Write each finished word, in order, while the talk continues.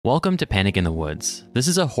Welcome to Panic in the Woods. This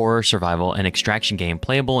is a horror, survival, and extraction game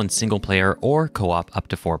playable in single player or co-op up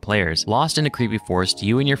to 4 players. Lost in a creepy forest,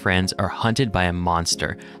 you and your friends are hunted by a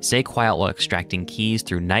monster. Stay quiet while extracting keys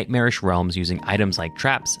through nightmarish realms using items like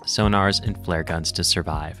traps, sonars, and flare guns to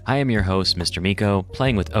survive. I am your host, Mr. Meeko,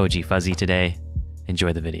 playing with OG Fuzzy today.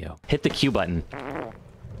 Enjoy the video. Hit the Q button.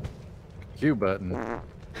 Q button.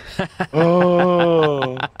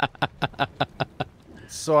 Oh.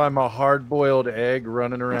 So I'm a hard-boiled egg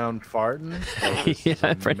running around farting? Oh,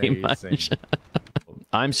 yeah, pretty much.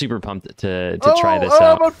 I'm super pumped to try this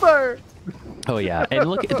out. I'm on fire! Oh yeah, and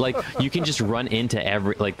look, like you can just run into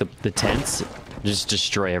every the tents, just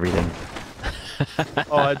destroy everything.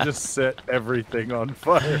 Oh, I just set everything on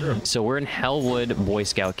fire. So we're in Hellwood Boy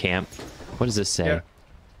Scout camp. What does this say? Yeah.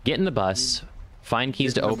 Get in the bus. Find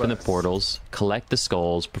keys to open the portals, collect the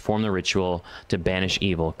skulls, perform the ritual to banish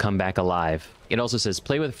evil, come back alive. It also says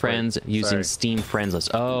play with friends using Steam Friends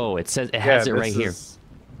List. Oh, it says it has it right here.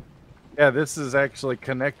 Yeah, this is actually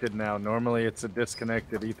connected now. Normally it's a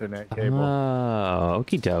disconnected Ethernet cable. Oh,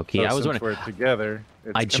 okie dokie. So I was wondering. We're together.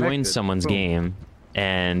 I joined someone's game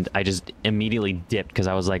and I just immediately dipped because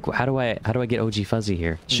I was like, how do I get OG Fuzzy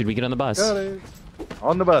here? Should we get on the bus? Got it.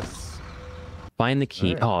 On the bus. Find the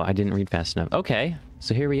key. Right. Oh, I didn't read fast enough. Okay,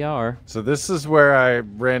 so here we are. So this is where I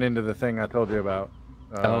ran into the thing I told you about.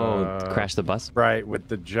 Crash the bus? Right, with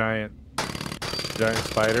the giant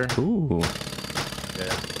spider. Ooh.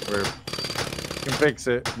 Yeah, we can fix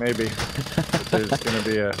it, maybe. But there's gonna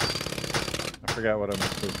be a... I forgot what I'm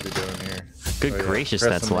supposed to be doing here. Good gracious,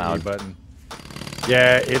 that's loud. Button.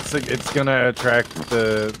 Yeah, it's gonna attract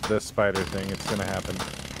the spider thing. It's gonna happen.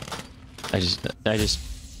 I just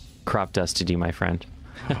crop dusted you, my friend.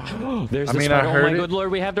 There's I the mean, spider. I heard oh my good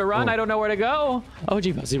lord, we have to run. I don't know where to go. Oh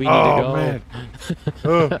gee, Fuzzy, we need to go.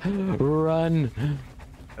 Man. Run.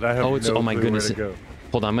 And I have oh my goodness. Where to go.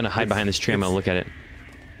 Hold on, I'm gonna hide behind this tree. I'm gonna look at it.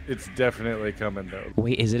 It's definitely coming though.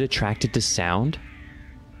 Wait, is it attracted to sound?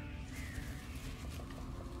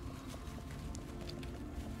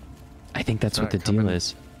 I think that's what the deal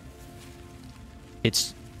is.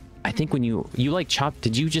 It's, I think when you like chop,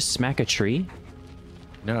 did you just smack a tree?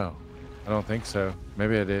 No, I don't think so.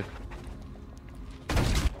 Maybe I did.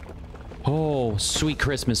 Oh, sweet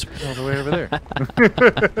Christmas. All the way over there.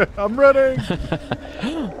 I'm running.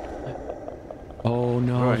 Oh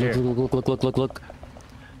no, look.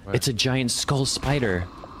 What? It's a giant skull spider.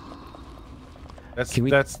 That's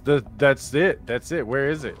it. That's it. Where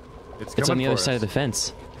is it? It's on the other side of the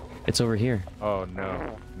fence. It's over here. Oh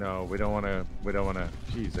no, we don't want to.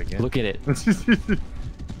 Jeez, again. Look at it.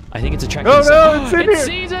 I think it's attracted. Oh no, it's in here. It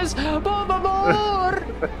sees us. Oh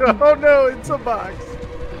no, it's a box.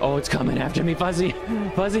 Oh, it's coming after me, Fuzzy.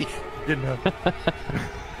 Fuzzy. Getting up.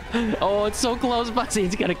 Oh, it's so close, Fuzzy.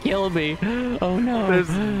 It's gonna kill me. Oh no. There's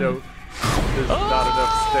not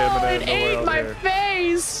enough stamina in the world. It ate my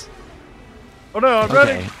face. Oh no, I'm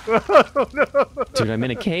running. Oh no. Dude, I'm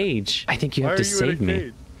in a cage. I think you have to save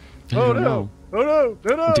me. Oh no. Oh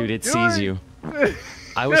no. Dude, it sees you.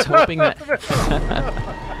 I was hoping that...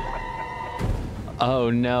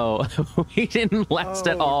 Oh no, we didn't last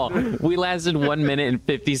at all. We lasted 1 minute and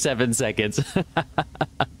 57 seconds.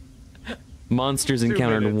 Monsters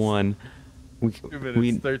encountered 1. 2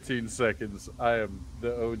 minutes, 13 seconds. I am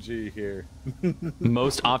the OG here.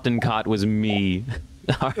 Most often caught was me.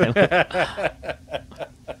 All right,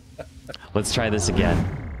 let's try this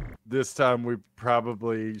again. This time we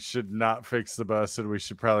probably should not fix the bus, and we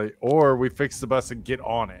should probably, or we fix the bus and get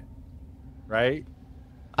on it, right?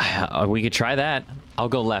 We could try that. I'll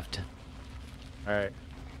go left. All right,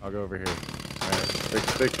 I'll go over here. All right,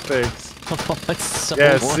 fix. Oh, it's so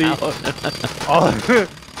loud. See,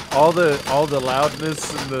 all the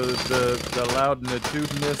loudness and the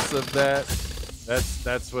loudness of that.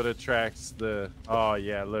 That's what attracts the. Oh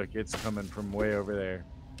yeah, look, it's coming from way over there.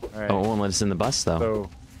 All right. Oh, it won't let us in the bus though. So,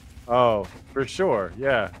 oh, for sure.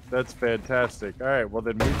 Yeah, that's fantastic. All right, well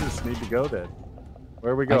then we just need to go then.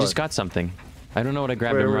 Where are we going? I just got something. I don't know what I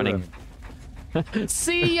grabbed. I'm running.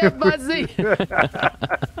 See ya, Fuzzy.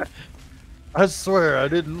 I swear I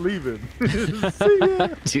didn't leave him. See ya.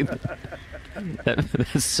 Dude,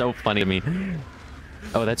 that's so funny to me.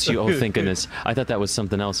 Oh, that's you. Oh, thank goodness. I thought that was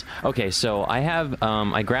something else. Okay, so I have,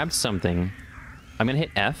 I grabbed something. I'm gonna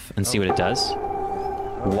hit F and see what it does.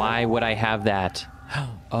 Why would I have that?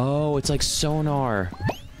 Oh, it's like sonar.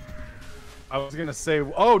 I was gonna say,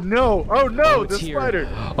 oh no, the here. spider.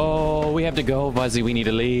 Oh, we have to go, Fuzzy. We need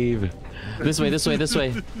to leave. This way.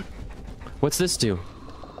 What's this do?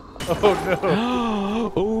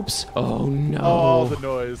 Oh no. Oops. Oh no. All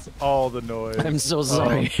the noise. I'm so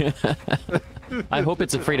sorry. I hope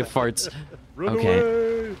it's afraid of farts. Run okay.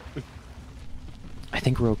 Away.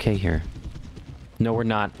 think we're okay here. No, we're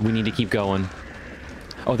not. We need to keep going.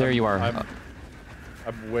 Oh, there you are.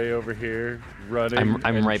 I'm way over here running.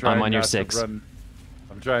 I'm right. I'm on your 6. I'm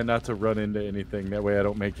trying not to run into anything. That way I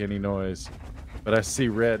don't make any noise. But I see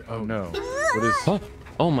red. Oh no. What is?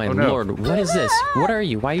 Oh my lord. What is this? What are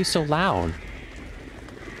you? Why are you so loud?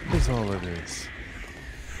 What is all of this?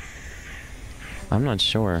 I'm not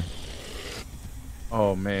sure.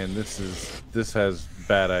 Oh man, this has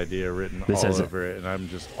bad idea written all over it, and I'm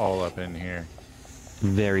just all up in here.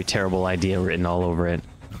 Very terrible idea written all over it.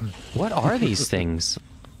 What are these things?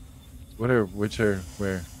 Where?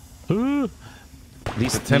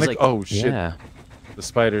 These tentacles. Oh shit! Yeah. The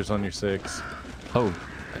spiders on your 6. Oh,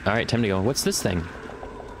 all right, time to go. What's this thing?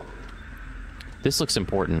 This looks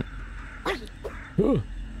important.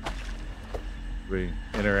 We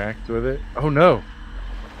interact with it. Oh no!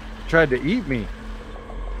 It tried to eat me.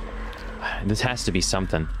 This has to be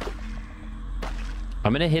something.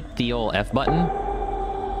 I'm gonna hit the old F button.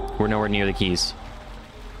 We're nowhere near the keys.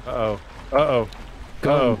 Uh oh.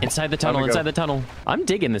 Go inside the tunnel. Inside the tunnel. I'm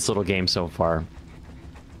digging this little game so far.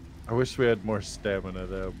 I wish we had more stamina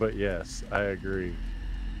though, but yes, I agree.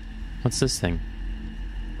 What's this thing?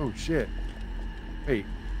 Oh shit! Hey,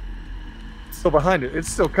 it's still behind it.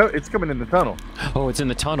 It's coming in the tunnel. Oh, it's in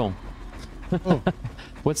the tunnel. Oh.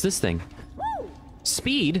 What's this thing?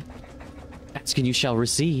 Speed. Ask and you shall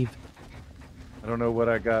receive. I don't know what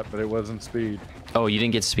I got, but it wasn't speed. Oh, you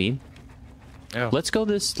didn't get speed? Yeah. Let's go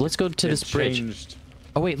to this bridge.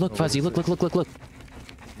 Oh wait, look, Fuzzy, look. What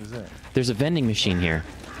is that? There's a vending machine here.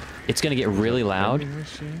 It's gonna get really loud. Vending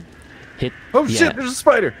machine? Hit. Oh shit! There's a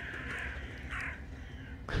spider.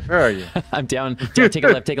 Where are you? I'm down. Take a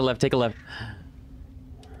left. Take a left. Take a left.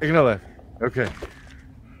 Taking a left. Okay.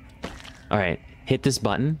 All right. Hit this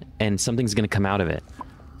button, and something's gonna come out of it.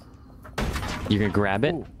 You're gonna grab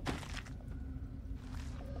it. Ooh.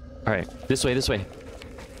 All right. This way. This way.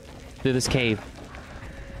 Through this cave.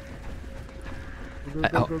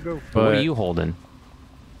 Go. What are you holding?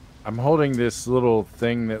 I'm holding this little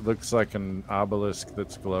thing that looks like an obelisk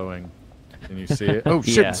that's glowing. Can you see it? Oh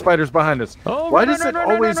shit! Yeah. The spider's behind us. Oh, why does it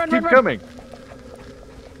always keep coming?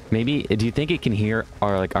 Maybe. Do you think it can hear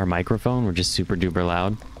our microphone? We're just super duper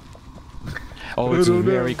loud. Oh, it's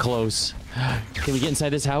very close. Can we get inside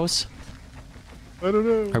this house? I don't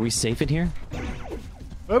know. Are we safe in here?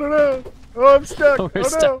 I don't know. Oh, I'm stuck. Oh, we're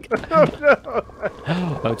stuck. Oh no.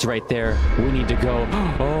 Oh, it's right there. We need to go.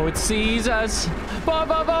 Oh, it sees us. Ba,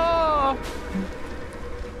 ba, ba.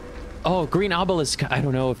 Oh, green obelisk. I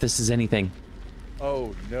don't know if this is anything.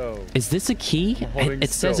 Oh no. Is this a key?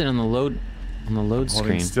 It says it on the load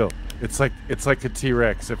screen. Still. It's like a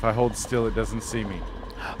T-Rex. If I hold still, it doesn't see me.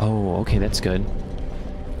 Oh, okay, that's good.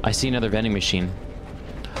 I see another vending machine.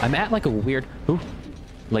 I'm at like a weird,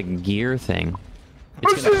 like gear thing.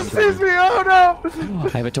 Oh shit! It sees me. Oh no.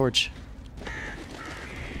 I have a torch.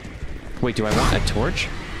 Wait, do I want a torch?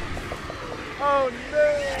 Oh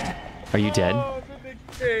no. Are you dead? Oh, the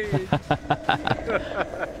cage.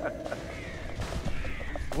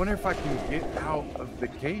 I wonder if I can get out of the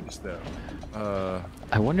cage though.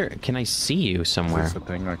 I wonder, can I see you somewhere? Is this a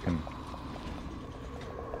thing I can?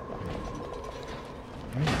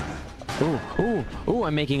 Ooh,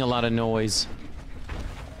 I'm making a lot of noise.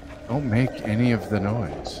 Don't make any of the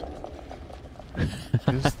noise.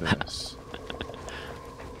 What is this?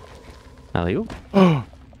 Alley-oop. Oh,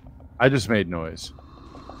 I just made noise.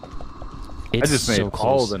 I just made so all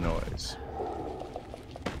close. the noise.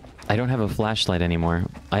 I don't have a flashlight anymore.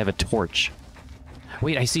 I have a torch.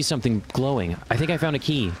 Wait, I see something glowing. I think I found a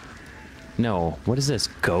key. No, what is this?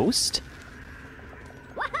 Ghost?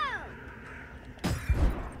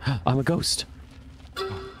 I'm a ghost.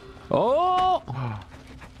 Oh!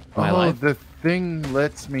 Oh, the thing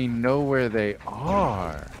lets me know where they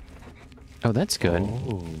are. Oh, that's good.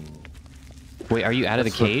 Oh. Wait, are you out of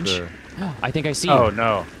the cage? I think I see you. Oh,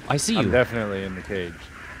 no. I see you. I'm definitely in the cage.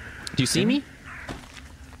 Do you see me?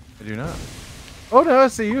 I do not. Oh, no, I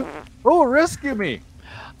see you. Oh, rescue me.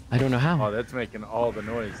 I don't know how. Oh, that's making all the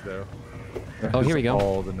noise, though. Oh, here we go.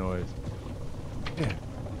 All the noise. Yeah.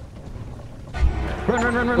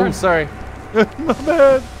 Run. Oh, sorry. My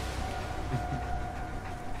bad.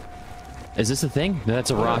 Is this a thing? No,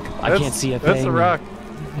 that's a rock. I can't see a thing. That's a rock.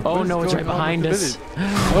 Oh no, it's right behind us.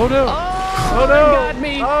 Oh no. Oh no. It got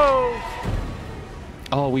me.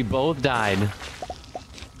 Oh, we both died.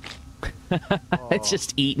 It's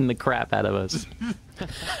just eating the crap out of us.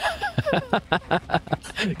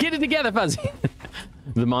 Get it together, Fuzzy.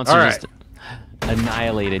 The monster just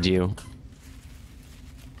annihilated you.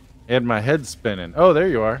 And my head spinning. Oh, there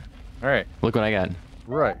you are. All right. Look what I got.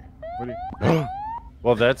 Right. What do you...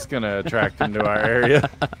 Well, that's gonna attract them to our area.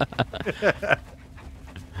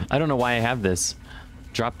 I don't know why I have this.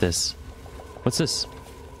 Drop this. What's this?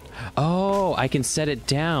 Oh, I can set it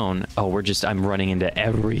down. Oh, I'm running into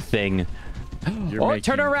everything.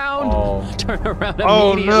 Turn around! Turn around immediately.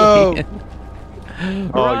 Oh, no!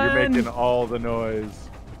 Oh, you're Run! making all the noise.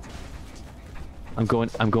 I'm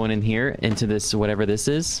going in here, into this, whatever this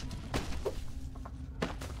is.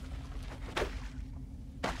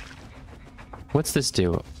 What's this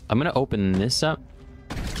do? I'm gonna open this up.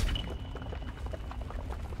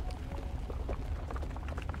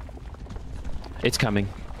 It's coming.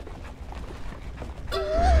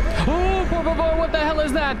 Oh, what the hell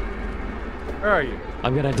is that? Where are you?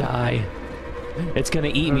 I'm gonna die. It's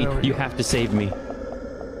gonna eat me. You have to save me. I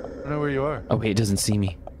don't know where you are. Oh, wait, it doesn't see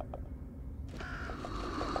me.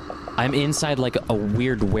 I'm inside like a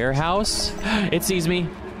weird warehouse. It sees me.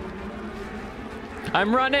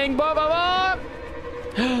 I'm running. I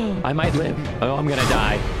might live. Oh, I'm gonna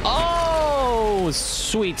die. Oh,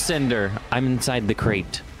 sweet cinder. I'm inside the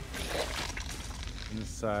crate.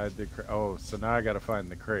 Inside the crate. Oh, so now I gotta find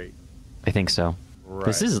the crate. I think so. Right.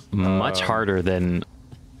 This is much harder than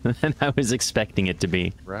I was expecting it to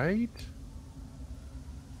be. Right?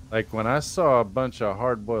 Like when I saw a bunch of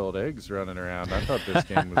hard-boiled eggs running around, I thought this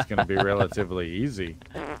game was gonna be relatively easy.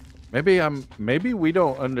 Maybe we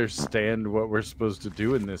don't understand what we're supposed to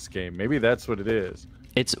do in this game. Maybe that's what it is.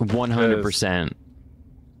 It's 100%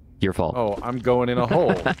 your fault. Oh, I'm going in a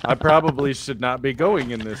hole. I probably should not be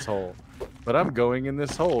going in this hole. But I'm going in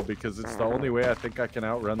this hole because it's the only way I think I can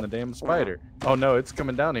outrun the damn spider. Oh no, it's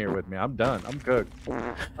coming down here with me. I'm done. I'm cooked.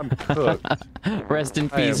 I'm cooked. Rest in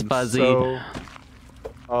peace, Fuzzy.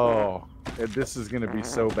 Oh, this is going to be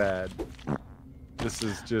so bad. This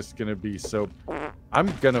is just going to be so... I'm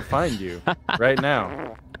going to find you right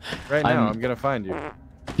now. Right now, I'm going to find you.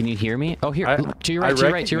 Can you hear me? Oh, here. To your right, to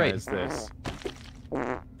your right, to your right. This.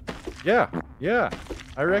 Yeah.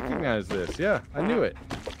 I recognize this. Yeah, I knew it.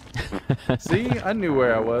 See? I knew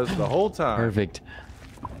where I was the whole time. Perfect.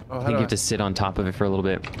 I think you have to sit on top of it for a little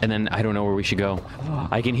bit. And then I don't know where we should go.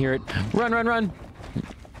 I can hear it. Run, run, run.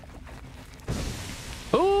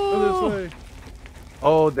 Go this way.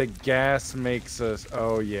 Oh, the gas makes us...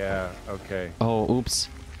 Oh, yeah. Okay. Oh, oops.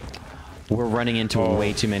 We're running into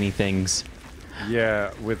way too many things.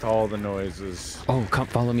 Yeah, with all the noises. Oh, come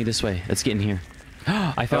follow me this way. Let's get in here.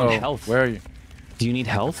 I found health. Where are you? Do you need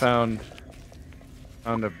health? Found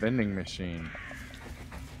a vending machine.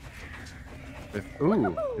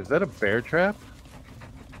 Ooh, is that a bear trap?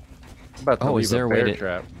 I'm about to leave a bear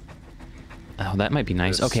trap. Oh, that might be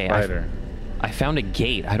nice. Okay, I found a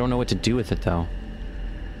gate. I don't know what to do with it, though.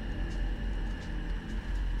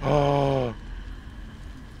 Oh.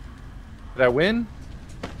 Did I win?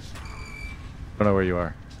 I don't know where you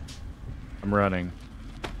are. I'm running.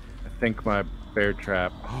 I think my bear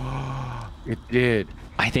trap... It did.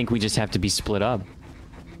 I think we just have to be split up.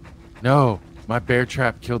 No, my bear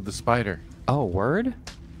trap killed the spider. Oh, word?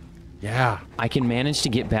 Yeah. I can manage to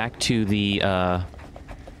get back to the,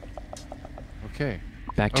 Okay.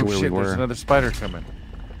 Back to where we were. There's another spider coming.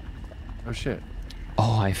 Oh, shit.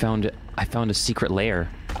 Oh, I found a secret lair.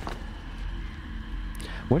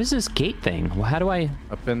 What is this gate thing? Well, how do I...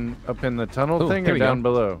 Up in the tunnel thing or down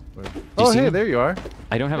below? Oh, hey, there you are.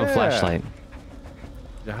 I don't have a flashlight.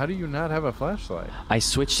 How do you not have a flashlight? I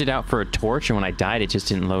switched it out for a torch, and when I died, it just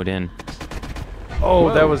didn't load in. Oh,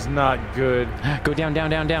 whoa. That was not good. Go down,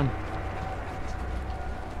 down, down, down.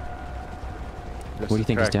 What do you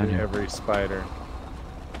think is down here? Every spider.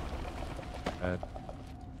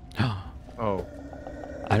 Oh.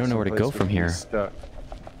 I don't know where to go from here. Stuck.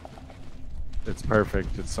 It's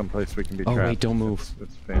perfect. It's someplace we can be trapped. Oh, wait, don't move.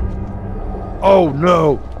 It's oh,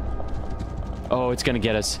 no! Oh, it's gonna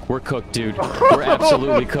get us. We're cooked, dude. We're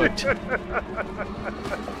absolutely cooked.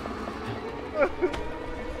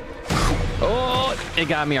 Oh, it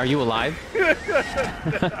got me. Are you alive?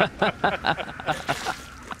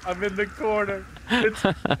 I'm in the corner.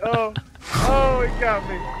 Oh, it got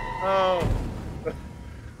me. Oh.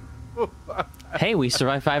 Hey, we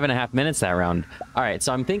survived 5.5 minutes that round. All right,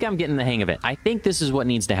 so I'm getting the hang of it. I think this is what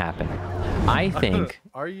needs to happen. I think...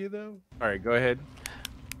 Are you, though? All right, go ahead.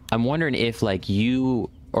 I'm wondering if, like, you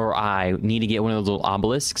or I need to get one of those little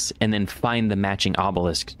obelisks and then find the matching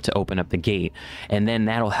obelisk to open up the gate. And then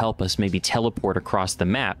that'll help us maybe teleport across the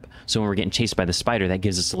map. So when we're getting chased by the spider, that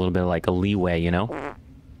gives us a little bit of, like, a leeway, you know?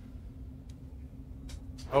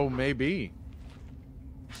 Oh, maybe.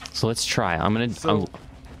 So let's try. I'm going to...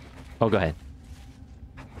 Oh, go ahead.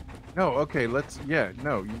 No, okay,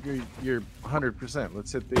 no, you're 100%.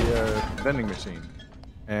 Let's hit the vending machine.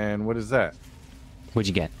 And what is that? What'd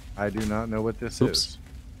you get? I do not know what this Oops. is.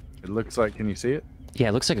 It looks like. Can you see it? Yeah,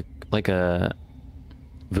 it looks like a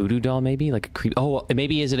voodoo doll, maybe like a creep. Oh,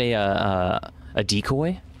 maybe is it a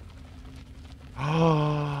decoy?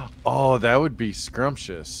 Oh, that would be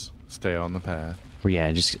scrumptious. Stay on the path. Well,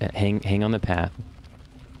 yeah, just hang on the path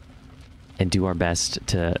and do our best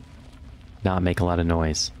to not make a lot of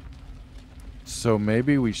noise. So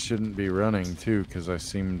maybe we shouldn't be running too, because I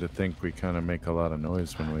seem to think we kind of make a lot of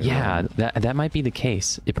noise when we Yeah, run. that might be the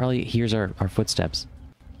case. It probably hears our footsteps.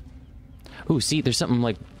 Ooh, see, there's something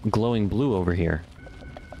like glowing blue over here.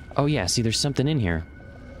 Oh yeah, see, there's something in here.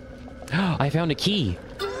 I found a key.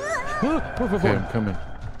 Okay, I'm coming.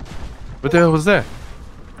 What the hell was that?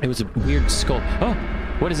 It was a weird skull. Oh,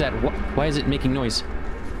 what is that? Why is it making noise?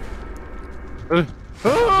 Oh,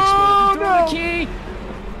 Throw no! the key!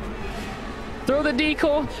 Throw the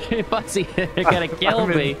decoy! Fuzzy, you're gonna kill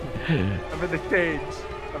me. I'm in the cage.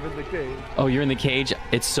 I'm in the cage. Oh, you're in the cage?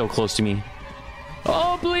 It's so close to me.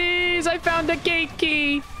 Oh, please! I found a gate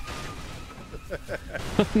key!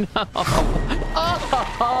 No!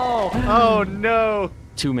 Oh! Oh no!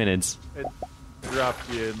 2 minutes. It dropped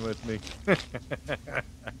you in with me.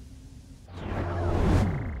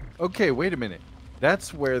 Okay, wait a minute.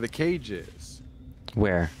 That's where the cage is.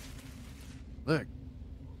 Where? Look.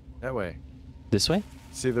 That way. This way?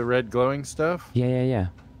 See the red glowing stuff? Yeah.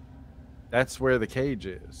 That's where the cage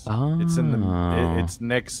is. Oh. It's in the. It's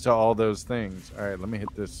next to all those things. All right, let me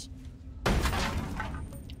hit this.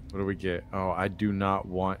 What do we get? Oh, I do not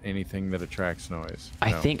want anything that attracts noise.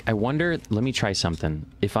 No. I wonder, let me try something.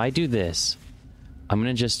 If I do this, I'm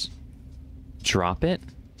gonna just drop it.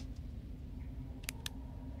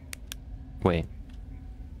 Wait.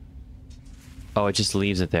 Oh, it just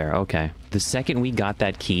leaves it there. Okay. The second we got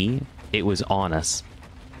that key, it was on us.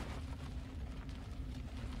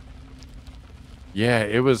 Yeah,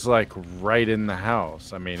 it was like right in the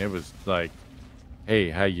house. I mean, it was like, hey,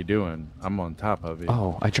 how you doing? I'm on top of it.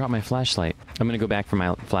 Oh, I dropped my flashlight. I'm gonna go back for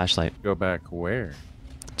my flashlight. Go back where?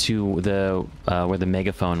 To the, where the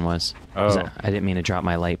megaphone was. Oh. I didn't mean to drop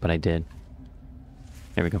my light, but I did.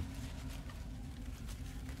 There we go.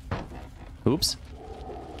 Oops.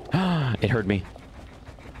 It heard me.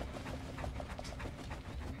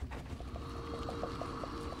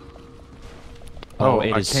 Oh,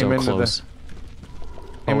 it I is came so into close.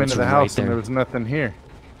 Came it's into the right house and there. there was nothing here.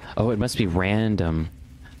 Oh, it must be random.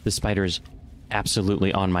 The spider's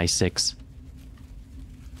absolutely on my 6.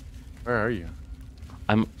 Where are you?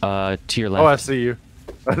 I'm, to your left. Oh, I see you.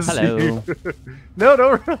 I Hello. see you. No,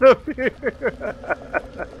 don't run up here.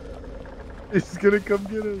 He's gonna come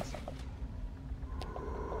get us.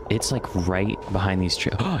 It's like right behind these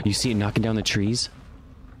trees. Oh, you see it knocking down the trees?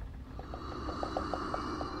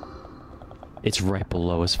 It's right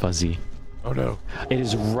below us, Fuzzy. Oh no. It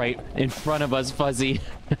is right in front of us, Fuzzy.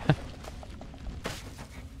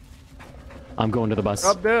 I'm going to the bus.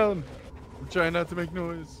 Drop down. I'm trying not to make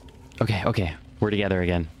noise. Okay. We're together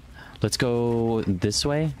again. Let's go this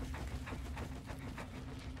way.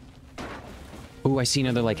 Ooh, I see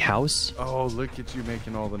another, like, house. Oh, look at you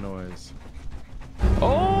making all the noise.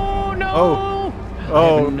 Oh, no! Oh. I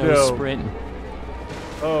Oh, have no no. sprint.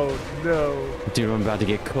 Oh, no. Dude, I'm about to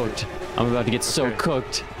get cooked. I'm about to get so Okay.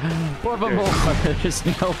 cooked. Por favor. There's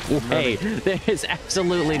no way. There is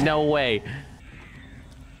absolutely no way.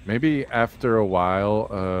 Maybe after a while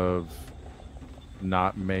of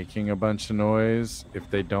not making a bunch of noise, if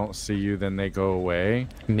they don't see you, then they go away.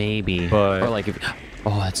 Maybe. But- Or like if...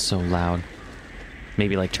 Oh, that's so loud.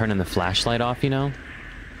 Maybe like turning the flashlight off, you know?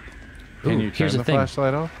 Can Ooh, you turn here's the the thing.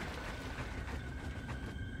 flashlight off?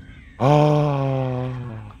 Oh.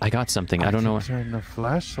 I got something. I don't know. Turn the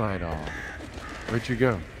flashlight off. Where'd you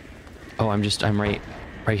go? Oh, I'm right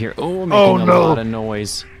here. Oh, I'm Oh, making a no. lot of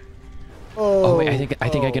noise. Oh, wait, I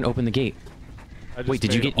think I can open the gate. I just Wait,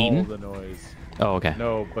 did you made get eaten? all the noise. Oh, okay.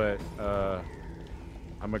 No, but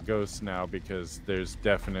I'm a ghost now because there's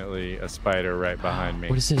definitely a spider right behind me.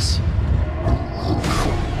 What is this?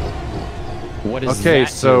 What is Okay, that?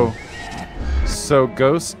 so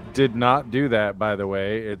Ghost did not do that, by the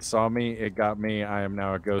way. It saw me, it got me. I am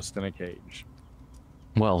now a ghost in a cage.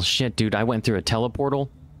 Well, shit, dude. I went through a teleport.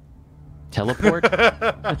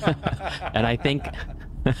 And I think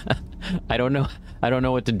I don't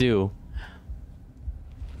know what to do.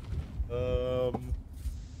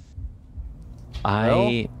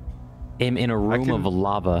 I am in a room of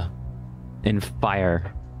lava and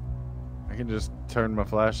fire. I can just turn my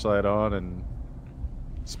flashlight on and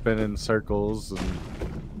spin in circles and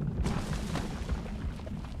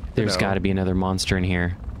There's got to be another monster in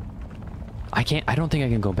here. I don't think I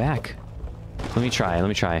can go back. Let me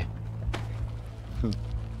try.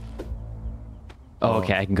 Oh,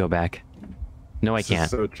 okay, I can go back. No, I This can't.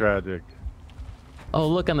 is so tragic. Oh,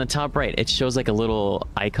 look on the top right. It shows like a little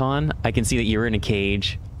icon. I can see that you're in a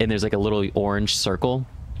cage, and there's like a little orange circle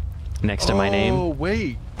next to my name. Oh,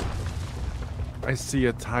 wait. I see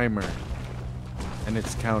a timer, and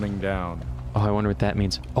it's counting down. Oh, I wonder what that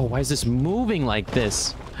means. Oh, why is this moving like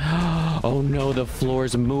this? Oh no, the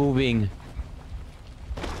floor's moving.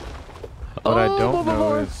 What I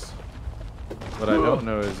don't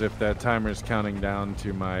know is if that timer's counting down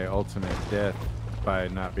to my ultimate death by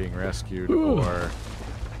not being rescued, or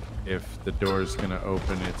if the door's gonna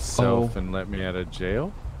open itself and let me out of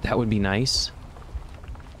jail. That would be nice.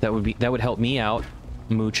 That would help me out,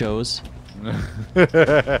 muchos.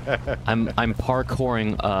 I'm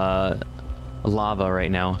parkouring lava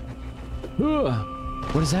right now.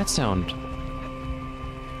 What does that sound?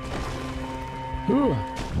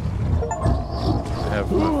 I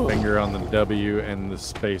have my finger on the W and the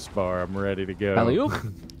space bar. I'm ready to go. Alley-oop.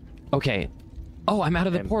 Okay. Oh, I'm out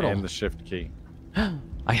of the portal. And the shift key.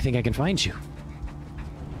 I think I can find you.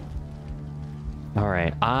 All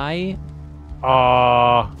right.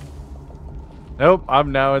 Nope.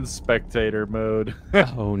 I'm now in spectator mode.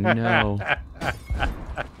 Oh no.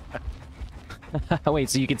 Wait,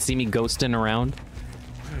 so you can see me ghosting around?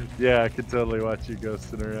 Yeah, I can totally watch you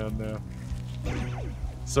ghosting around now.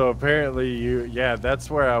 So apparently that's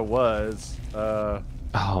where I was.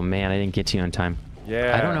 Oh man, I didn't get to you in time.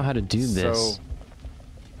 Yeah. I don't know how to do this.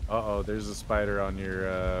 Uh-oh, there's a spider on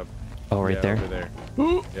your oh, right there? Over there.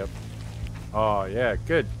 Yep. Oh, yeah,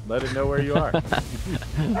 good. Let it know where you are.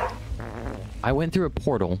 I went through a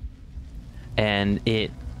portal and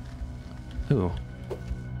it Ooh.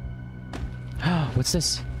 What's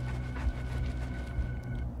this?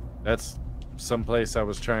 That's someplace I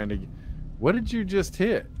was trying to... What did you just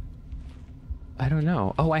hit? I don't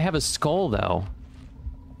know. Oh, I have a skull, though.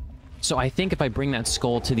 So I think if I bring that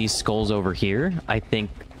skull to these skulls over here, I think...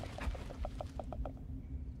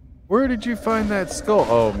 Where did you find that skull?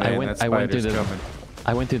 Oh, man, that spider's coming.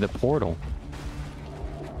 I went through the portal.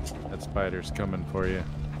 That spider's coming for you.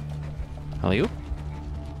 Alley-oop.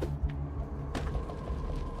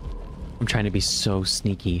 I'm trying to be so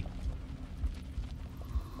sneaky.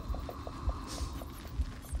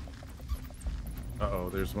 Uh-oh,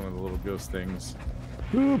 there's one of the little ghost things.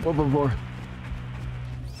 Ooh, por favor.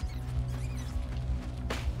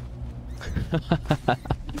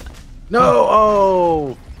 No!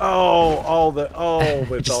 Oh!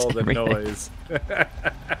 With all the everything. noise.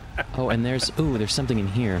 Oh, and there's something in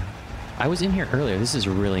here. I was in here earlier. This is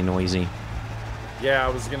really noisy. Yeah, I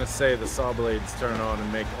was gonna say the saw blades turn on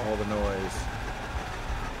and make all the noise.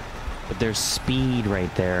 But there's speed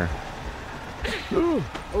right there. Ooh.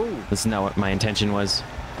 This is not what my intention was.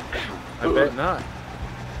 I bet not.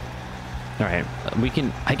 All right,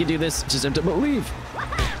 I can do this. Just have to believe.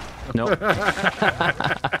 Nope.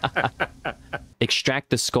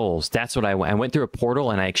 Extract the skulls. That's what I went through a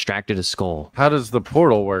portal and I extracted a skull. How does the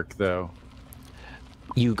portal work, though?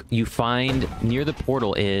 You find near the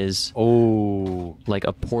portal is like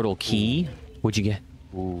a portal key. What'd you get?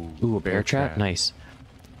 Ooh, a bear trap. Nice.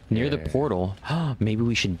 Near the portal. Maybe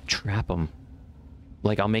we should trap them.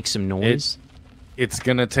 Like I'll make some noise. It's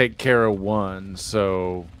gonna take care of one,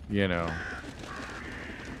 so you know.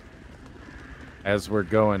 As we're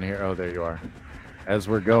going here, oh, there you are. As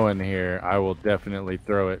we're going here, I will definitely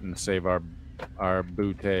throw it and save our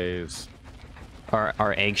booties.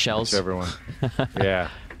 Our eggshells. Whichever one. Yeah.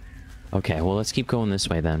 Okay, well let's keep going this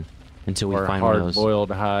way then until we find one of those. Hard-boiled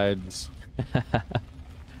hides.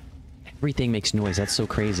 Everything makes noise. That's so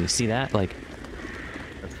crazy. See that? Like.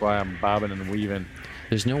 That's why I'm bobbing and weaving.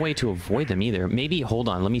 There's no way to avoid them either. Maybe hold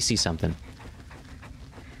on. Let me see something.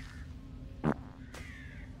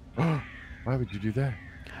 Why would you do that?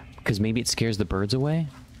 Because maybe it scares the birds away.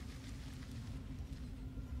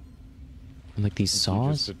 And like these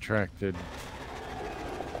saws. Just attracted.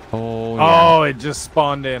 Oh, yeah. Oh, it just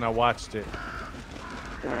spawned in. I watched it.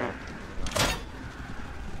 Here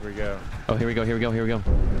we go. Oh, here we go. Here we go. Here we go.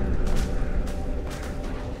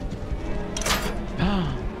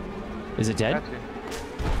 Is it dead? Gotcha.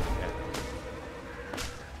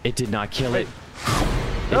 It did not kill it.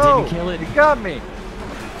 It No, didn't kill it. It got me.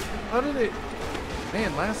 How did it?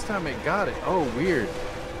 Man, last time it got it. Oh, weird.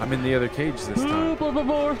 I'm in the other cage this time.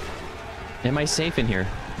 Am I safe in here?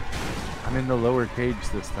 I'm in the lower cage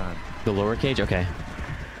this time. The lower cage? Okay.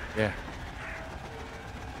 Yeah.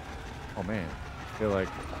 Oh, man. I feel like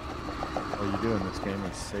all you do in this game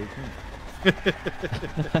is save me.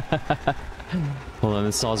 Hold on,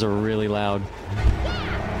 the saws are really loud.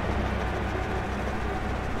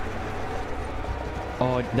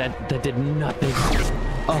 Oh, that did nothing.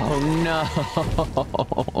 Oh no!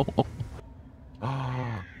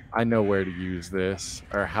 Oh, I know where to use this,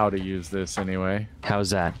 or how to use this anyway. How's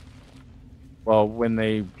that? Well, when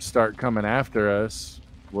they start coming after us,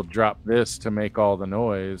 we'll drop this to make all the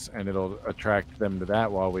noise, and it'll attract them to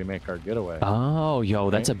that while we make our getaway. Oh, yo,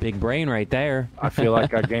 that's a big brain right there. I feel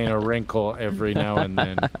like I gain a wrinkle every now and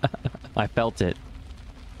then. I felt it.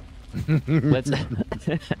 Let's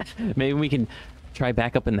maybe we can try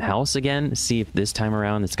back up in the house again, see if this time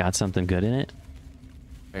around it's got something good in it.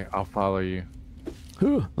 Okay, I'll follow you.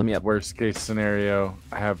 Whew, let me up. Worst case scenario,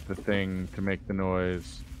 I have the thing to make the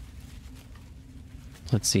noise.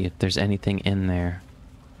 Let's see if there's anything in there.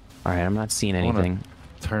 All right, I'm not seeing anything.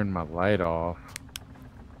 Turn my light off.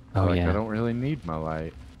 Oh yeah. I don't really need my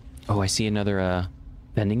light. Oh, I see another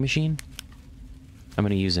vending machine. I'm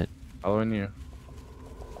gonna use it. Following you.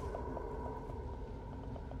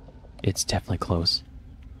 It's definitely close.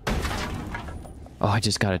 Oh, I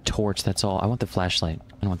just got a torch. That's all. I want the flashlight.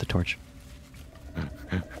 I don't want the torch.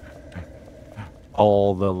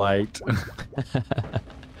 All the light.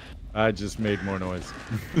 I just made more noise.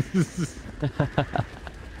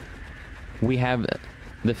 We have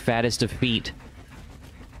the fattest of feet.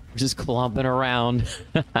 We're just clomping around.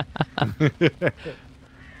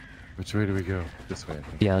 Which way do we go? This way, I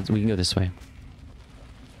think. Yeah, we can go this way.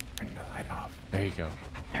 Turn the light off. There you go.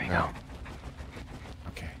 There you go.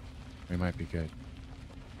 Okay. We might be good.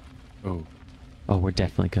 Oh. Oh, we're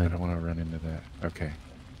definitely I good. don't want to run into that. Okay.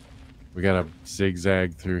 We gotta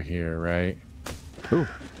zigzag through here, right? Ooh.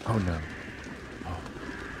 Oh no. Oh.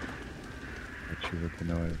 Hit you with the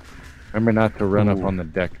noise. Remember not to run up on the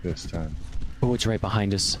deck this time. Oh, it's right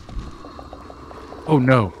behind us. Oh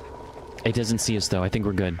no. It doesn't see us though. I think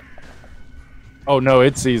we're good. Oh no,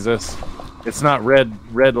 it sees us. It's not red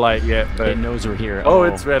light yet, but It knows we're here. oh,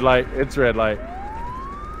 it's red light. It's red light.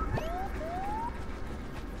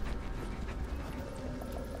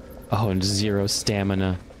 Oh, and 0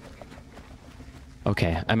 stamina.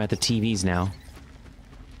 Okay, I'm at the TVs now.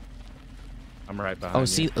 I'm right behind you. Oh,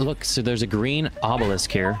 see, look, so there's a green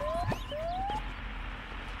obelisk here.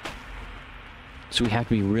 So we have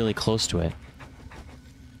to be really close to it.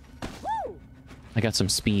 I got some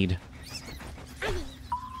speed.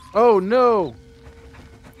 Oh no!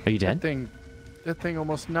 Are you dead? That thing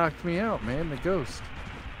almost knocked me out, man. The ghost.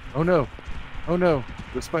 Oh no! Oh no!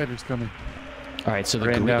 The spider's coming. All right, so the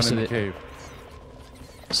Ran green, down so in the cave.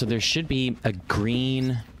 So there should be a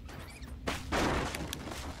green.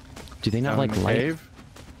 Do they not Down like in the light? cave?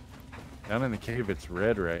 Down in the cave, it's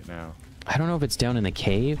red right now. I don't know if it's down in the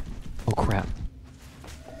cave. Oh crap!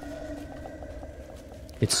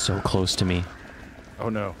 It's so close to me. Oh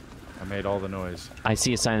no! I made all the noise. I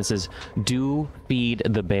see a sign that says, "Do feed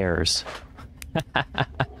the bears." With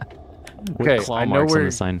Okay, claw I know marks on where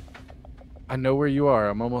the sign. I know where you are.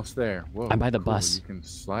 I'm almost there. Whoa! I'm by the cool. bus. You can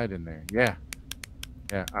slide in there. Yeah.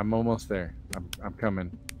 Yeah, I'm almost there. I'm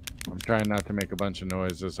coming. I'm trying not to make a bunch of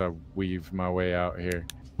noise as I weave my way out here.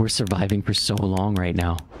 We're surviving for so long right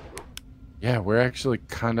now. Yeah, we're actually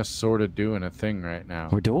kind of sort of doing a thing right now.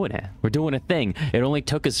 We're doing it. We're doing a thing. It only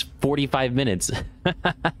took us 45 minutes.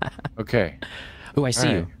 Okay. Oh, I see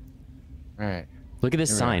you. All right. Look at this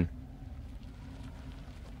Here we sign.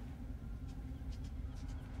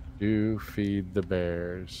 Do feed the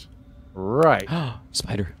bears. Right.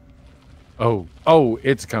 Spider. Oh,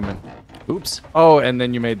 it's coming. Oops. Oh, and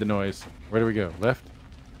then you made the noise. Where do we go? Left?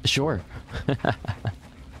 Sure.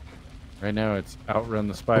 Right now it's outrun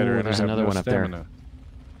the spider. Ooh, and there's I have another no one up there. stamina.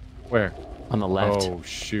 Where? On the left. Oh,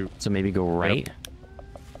 shoot. So maybe go right.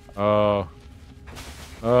 Oh.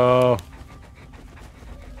 Oh.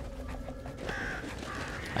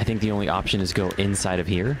 I think the only option is go inside of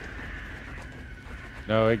here.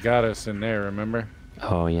 No, it got us in there, remember?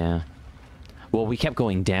 Oh, yeah. Well, we kept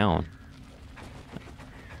going down.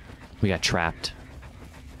 We got trapped.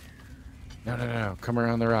 No. Come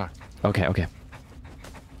around the rock. Okay.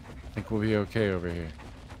 I think we'll be okay over here.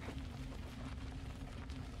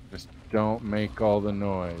 Just don't make all the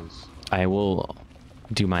noise. I will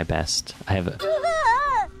do my best. I have...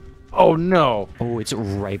 Oh, no! Oh, it's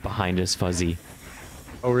right behind us, Fuzzy.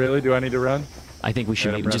 Oh, really? Do I need to run? I think we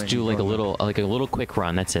should I'm maybe just do running. like a little quick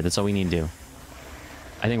run. That's it. That's all we need to do.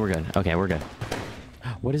 I think we're good. Okay, we're good.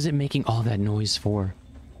 What is it making all that noise for?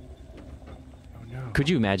 Oh, no. Could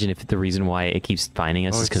you imagine if the reason why it keeps finding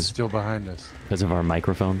us Oh, is it's because still behind us. of our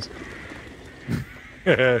microphones?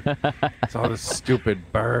 It's all the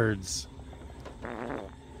stupid birds.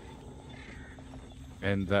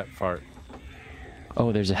 And that fart.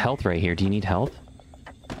 Oh, there's a health right here. Do you need health?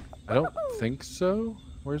 I don't think so.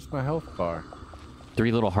 Where's my health bar?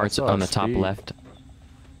 3 little hearts saw on the top speed. left.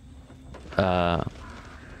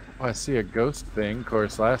 Oh, I see a ghost thing. Of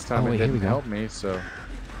course, last time it didn't help me, so...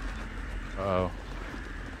 Uh-oh.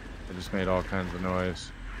 I just made all kinds of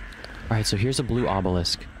noise. Alright, so here's a blue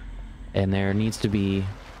obelisk. And there needs to be...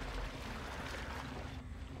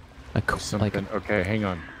 something. Like, okay, hang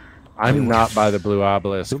on. I'm not by the blue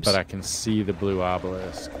obelisk, but I can see the blue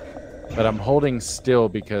obelisk. But I'm holding still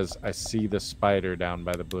because I see the spider down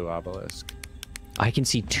by the blue obelisk. I can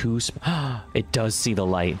see two... It does see the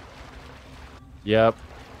light. Yep.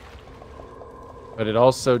 But it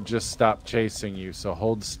also just stopped chasing you, so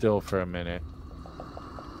hold still for a minute.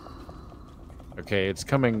 Okay, it's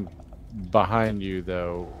coming behind you,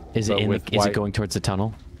 though. Is it going towards the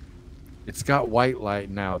tunnel? It's got white light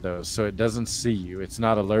now, though, so it doesn't see you. It's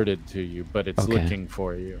not alerted to you, but it's looking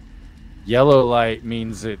for you. Yellow light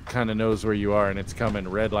means it kind of knows where you are, and it's coming.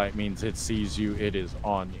 Red light means it sees you. It is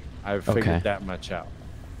on you. I've figured that much out.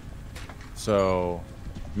 So,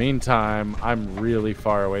 meantime, I'm really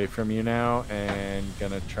far away from you now, and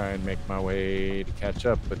gonna try and make my way to catch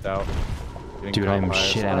up without getting Dude, I'm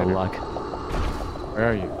shit out of luck.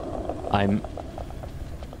 Where are you? I'm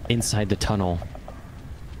inside the tunnel.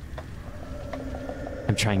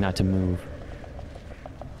 I'm trying not to move.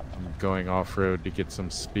 I'm going off-road to get some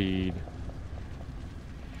speed.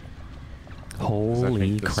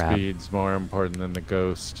 Holy crap. The speed's more important than the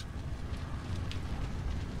ghost.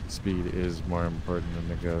 Speed is more important than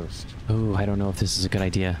the ghost. Oh, I don't know if this is a good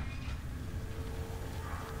idea.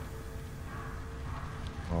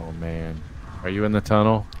 Oh, man. Are you in the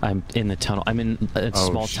tunnel? I'm in the tunnel. I'm in a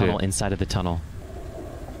small tunnel inside of the tunnel.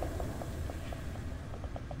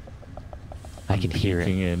 I can hear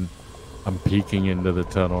it. I'm peeking into the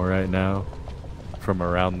tunnel right now from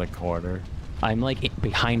around the corner. I'm like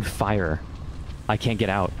behind fire. I can't get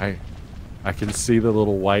out. I can see the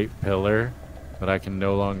little white pillar, but I can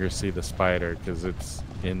no longer see the spider because it's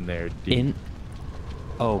in there deep.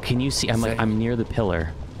 Oh, can you see? I'm near the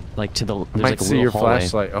pillar, like to the. There's I might like a see your hallway.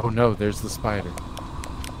 flashlight. Oh no, there's the spider.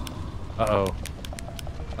 Uh-oh.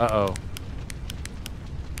 Uh-oh.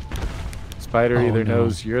 Spider either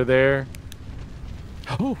knows you're there.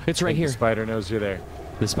 Oh, it's right here. The spider knows you're there.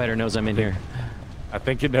 The spider knows I'm in here. I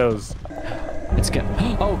think it knows. It's good.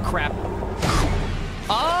 Oh, crap.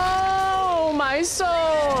 Oh, my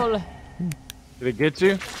soul. Did it get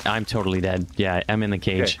you? I'm totally dead. Yeah, I'm in the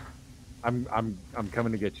cage. Okay. I'm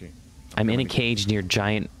coming to get you. I'm in a cage near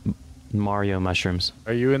giant Mario mushrooms.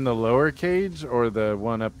 Are you in the lower cage or the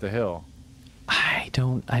one up the hill? I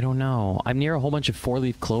don't know. I'm near a whole bunch of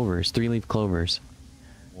 4-leaf clovers, 3-leaf clovers.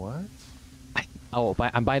 What?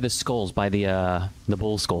 I'm by the skulls, by the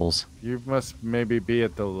bull skulls. You must maybe be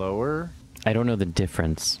at the lower? I don't know the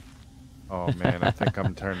difference. Oh man, I think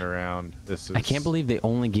I'm turned around. I can't believe they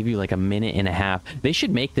only give you like a minute and a half. They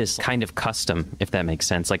should make this kind of custom, if that makes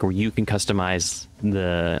sense, like where you can customize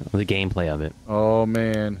the gameplay of it. Oh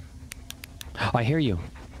man. Oh, I hear you.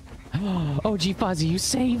 Oh, G Fozzie, you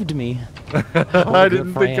saved me. I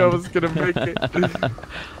didn't think I was gonna make it.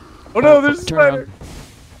 Oh no, there's a spider.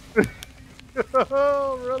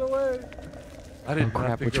 Oh, run away! I didn't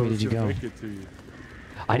crap, think which way did you go? Make it to you.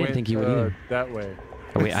 I didn't think you would either. That way.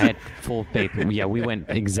 Oh, wait, I had full faith. Yeah, we went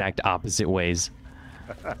exact opposite ways.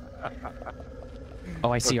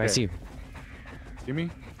 Oh, I see you, I see you. See me?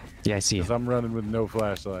 Yeah, I see you. Because I'm running with no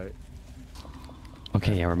flashlight.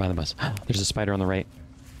 Okay, yeah, we're by the bus. There's a spider on the right.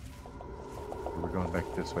 We're going back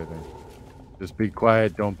this way then. Just be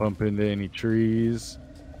quiet, don't bump into any trees.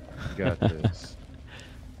 You got this.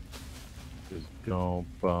 Just don't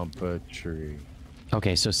bump a tree.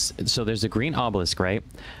 Okay, so there's a green obelisk, right?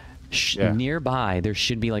 Nearby, there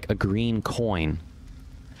should be like a green coin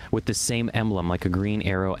with the same emblem, like a green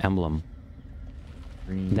arrow emblem.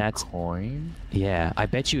 Green coin? Yeah, I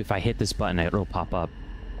bet you if I hit this button, it'll pop up.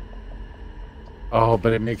 Oh,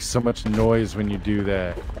 but it makes so much noise when you do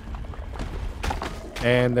that.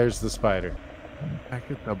 And there's the spider. Back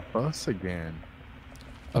at the bus again.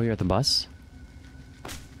 Oh, you're at the bus?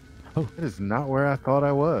 Oh, that is not where I thought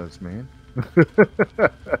I was, man.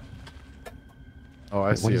 Oh,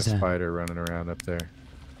 I see a spider running around up there.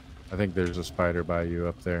 I think there's a spider by you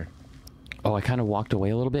up there. Oh, I kind of walked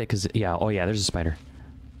away a little bit because, yeah, oh yeah, there's a spider.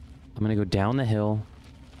 I'm going to go down the hill.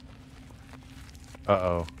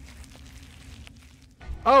 Uh-oh.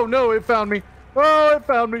 Oh, no, it found me. Oh, it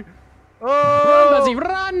found me. Oh! Run, Buzzy,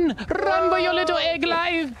 run! Run for your little egg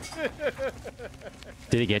life!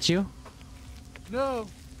 Did it get you? No.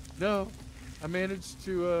 No. I managed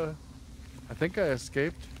to, I think I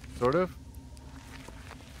escaped, sort of.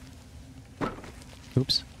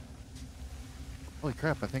 Oops. Holy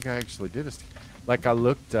crap, I think I actually did escape. Like, I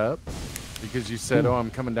looked up, because you said, oh,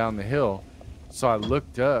 I'm coming down the hill. So I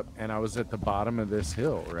looked up, and I was at the bottom of this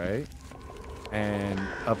hill, right? And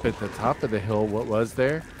up at the top of the hill, what was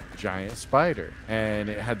there? Giant spider. And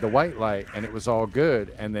it had the white light, and it was all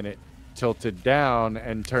good. And then it tilted down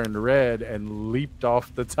and turned red and leaped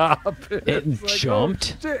off the top. It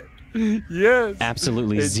jumped? Oh, shit. Yes.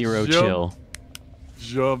 Absolutely It zero jumped, chill.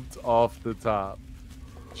 Jumped off the top.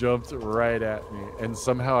 Jumped right at me. And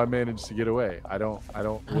somehow I managed to get away. I don't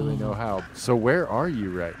really know how. So where are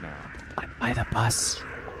you right now? I'm by the bus.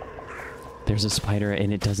 There's a spider,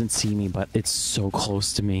 and it doesn't see me, but it's so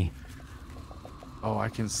close to me. Oh, I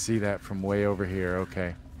can see that from way over here.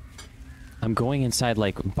 Okay. I'm going inside,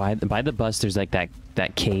 like, by the bus, there's, like, that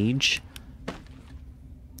cage.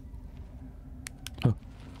 Oh,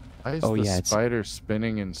 Why is the spider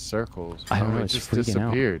spinning in circles? I don't know, It it's just freaking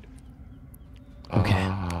disappeared. out. Okay.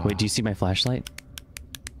 Oh. Wait, do you see my flashlight?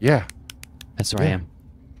 Yeah. That's where I am.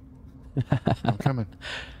 I'm coming.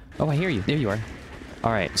 Oh, I hear you. There you are.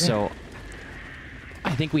 All right, so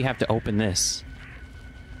I think we have to open this.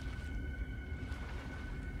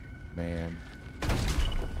 Man.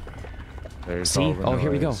 There's See? all the Oh,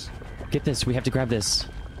 here we go. noise. Get this. We have to grab this.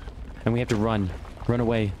 And we have to run. Run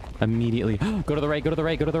away immediately. Go to the right, go to the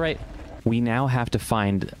right, go to the right. We now have to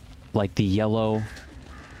find, like, the yellow...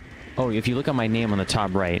 Oh, if you look at my name on the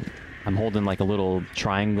top right, I'm holding, like, a little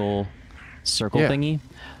triangle circle thingy.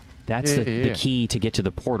 That's the key to get to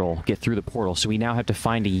the portal, get through the portal. So we now have to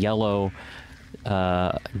find a yellow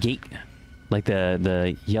gate, like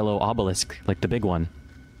the yellow obelisk, like the big one.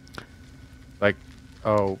 Like,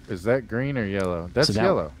 oh, is that green or yellow? That's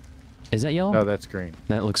yellow. Is that yellow? No, that's green.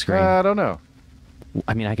 That looks green. I don't know.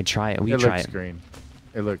 I mean, I could try it. We try it. It looks green.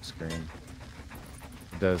 It looks green.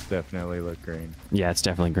 It does definitely look green. Yeah, it's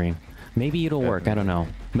definitely green. Maybe it'll work. I don't know.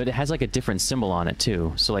 But it has like a different symbol on it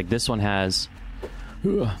too. So like this one has...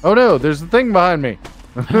 Oh no, there's a thing behind me.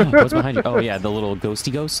 What's behind you? Oh yeah, the little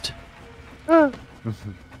ghosty ghost. Oh,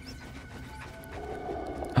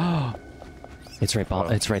 it's right.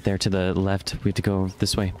 It's right there to the left. We have to go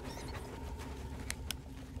this way.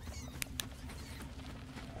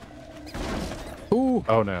 Ooh.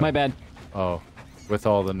 Oh no. My bad. Oh, with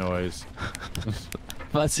all the noise.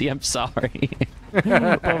 Bussy, I'm sorry.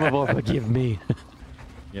 Oh, forgive me.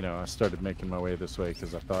 You know, I started making my way this way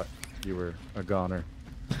because I thought you were a goner.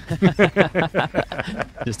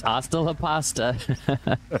 Just hasta la pasta.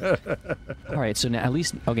 All right, so now at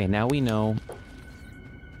least okay. Now we know.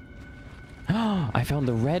 I found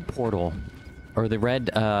the red portal, or the red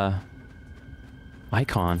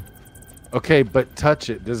icon. Okay, but touch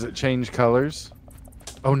it. Does it change colors?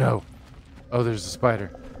 Oh no! Oh, there's a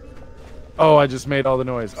spider. Oh, I just made all the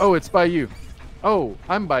noise. Oh, it's by you. Oh,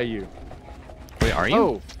 I'm by you. Wait, are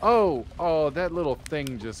you? Oh, that little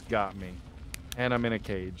thing just got me. And I'm in a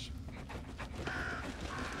cage.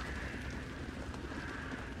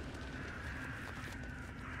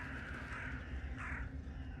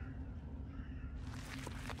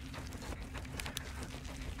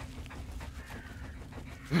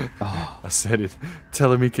 Oh. I said it.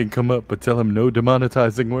 Tell him he can come up, but tell him no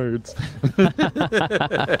demonetizing words.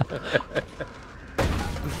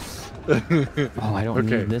 Oh, I don't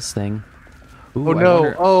need this thing. Ooh, oh no!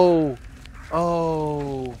 Wonder...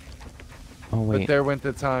 Oh wait. But there went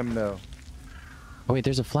the time though. Oh wait,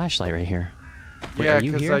 there's a flashlight right here. Wait, yeah,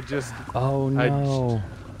 because I just. Oh no!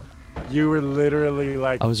 You were literally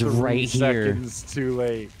like. I was right here. Seconds too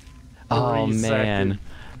late. Oh man,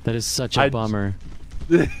 that is such a bummer.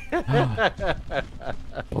 Por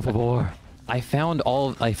favor. I found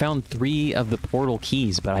 3 of the portal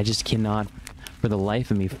keys, but I just cannot, for the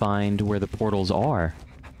life of me, find where the portals are.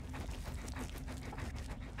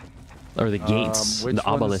 Or the gates, the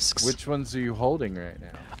obelisks. Which ones are you holding right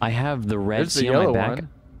now? I have the red seal on my back. One.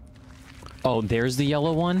 Oh, there's the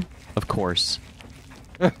yellow one? Of course.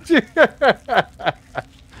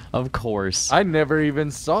 Of course. I never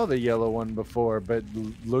even saw the yellow one before, but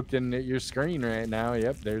looking at your screen right now,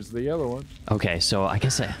 yep, there's the yellow one. Okay, so I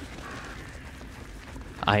guess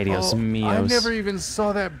Adios mios. I never even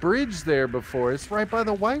saw that bridge there before. It's right by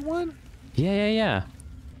the white one? Yeah.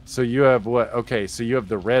 So you have what? Okay, so you have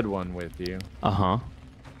the red one with you. Uh-huh.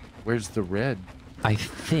 Where's the red? I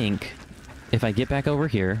think if I get back over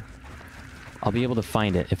here, I'll be able to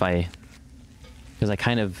find it if I... Because I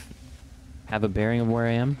kind of have a bearing of where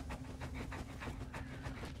I am.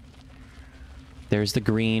 There's the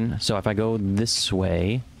green. So if I go this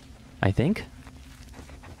way, I think.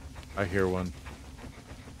 I hear one.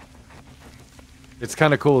 It's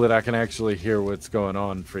kind of cool that I can actually hear what's going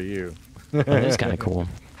on for you. That is kind of cool.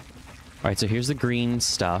 All right, so here's the green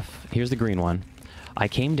stuff. Here's the green one. I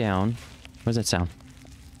came down. What does that sound?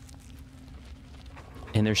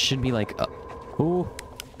 And there should be like... Ooh.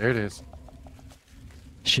 There it is.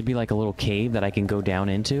 Should be like a little cave that I can go down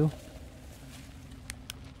into.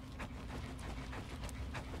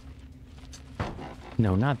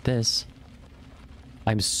 No, not this.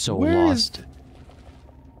 I'm so lost.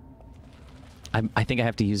 I think I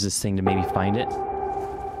have to use this thing to maybe find it.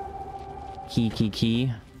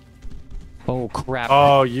 Key. Oh, crap.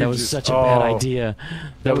 Oh, that was such a bad idea.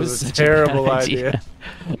 That was a such terrible a bad idea.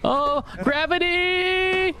 Oh,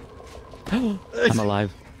 gravity! I'm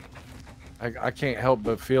alive. I can't help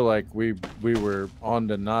but feel like we were on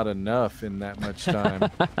to not enough in that much time.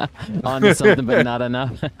 On to something, but not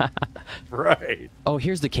enough. Right. Oh,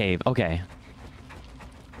 here's the cave. Okay.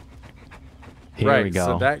 Here we go.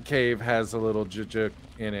 So that cave has a little jujuk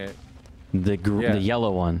in it. The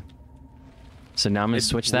yellow one. So now I'm going to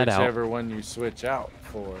switch that out. Whichever one you switch out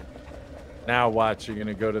for. Now watch, you're going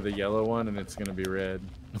to go to the yellow one and it's going to be red.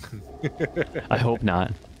 I hope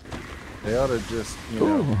not. They ought to just, you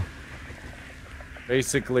know,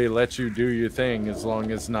 basically let you do your thing as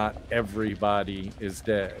long as not everybody is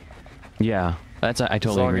dead. Yeah, I totally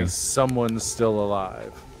agree. As long as someone's still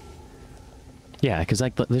alive. Yeah, because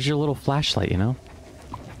like there's your little flashlight, you know?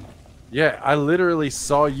 Yeah, I literally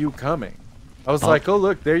saw you coming. I was like, oh,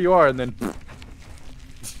 look, there you are. And then...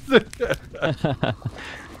 I'm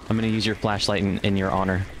going to use your flashlight in your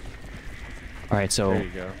honor. All right, so... There you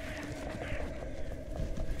go.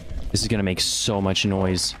 This is going to make so much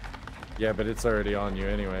noise. Yeah, but it's already on you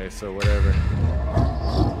anyway, so whatever.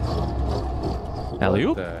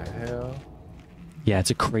 Alley-oop? What the hell? Yeah,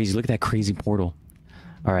 it's a crazy... Look at that crazy portal.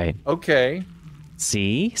 All right. Okay.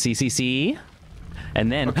 See?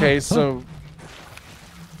 And then... Okay, so...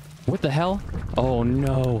 What the hell? Oh,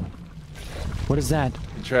 no. What is that?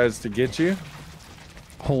 He tries to get you.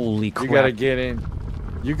 Holy crap. You gotta get in.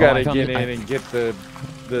 You gotta get in and get the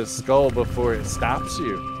skull before it stops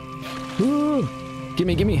you. Ooh.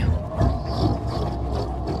 Gimme.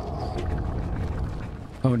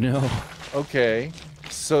 Oh, no. Okay.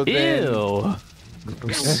 So then... Ew.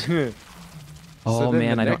 Oh,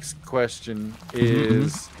 man, the next question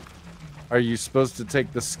is... Are you supposed to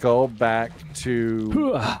take the skull back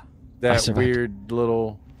to that weird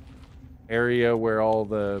little area where all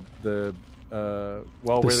where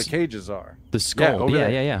the cages are? The skull.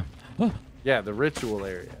 Yeah. Yeah, the ritual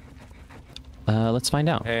area. Let's find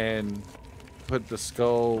out. And put the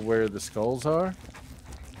skull where the skulls are?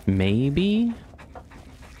 Maybe?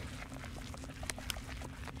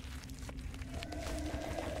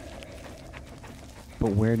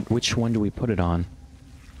 But which one do we put it on?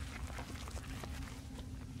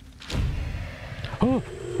 Oh,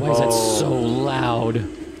 why is that so loud?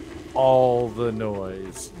 All the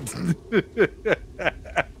noise.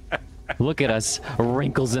 Look at us,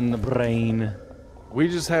 wrinkles in the brain. We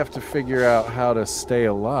just have to figure out how to stay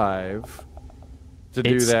alive to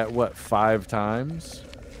do that, what, 5 times?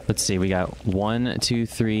 Let's see, we got 1, 2,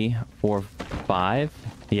 3, 4, 5.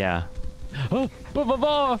 Yeah. Oh,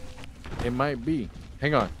 It might be.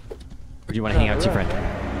 Hang on. Or do you want to hang out with your friend?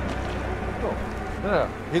 No,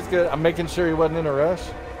 he's good. I'm making sure he wasn't in a rush,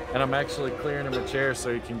 and I'm actually clearing him a chair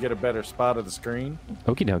so he can get a better spot of the screen.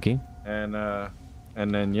 Okie dokie. And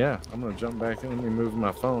then yeah, I'm gonna jump back in. Let me move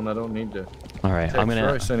my phone. I don't need to. All right, I'm gonna.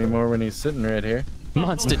 Royce anymore when he's sitting right here.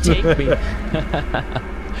 Wants to take me.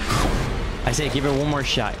 I say, give it one more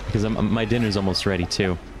shot because my dinner's almost ready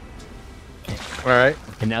too. All right.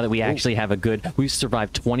 And now that we actually have we've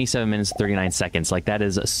survived 27 minutes 39 seconds. Like that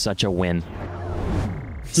is such a win.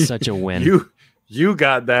 Such a win. You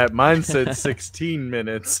got that. Mine said 16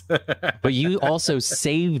 minutes. But you also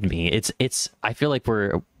saved me. It's. I feel like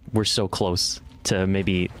we're so close to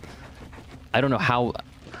maybe. I don't know how.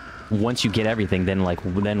 Once you get everything, then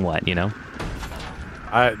what? You know.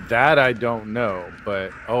 I don't know.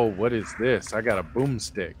 But what is this? I got a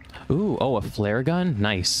boomstick. Ooh. Oh, a flare gun.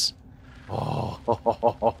 Nice.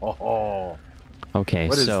 Oh. Okay,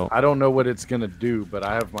 so I don't know what it's gonna do, but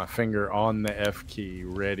I have my finger on the F key,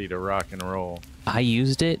 ready to rock and roll. I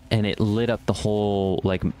used it, and it lit up the whole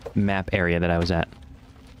map area that I was at.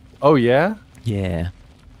 Oh yeah. Yeah.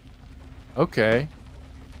 Okay.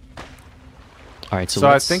 All right, so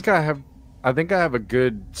I think I have a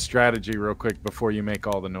good strategy real quick before you make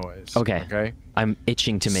all the noise. Okay. Okay. I'm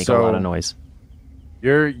itching to make a lot of noise.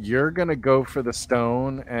 You're gonna go for the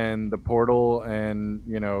stone and the portal and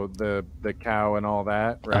the cow and all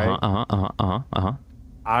that, right?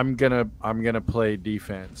 I'm gonna play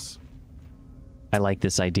defense. I like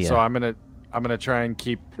this idea. So I'm gonna try and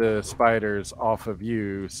keep the spiders off of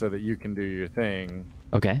you so that you can do your thing.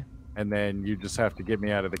 Okay. And then you just have to get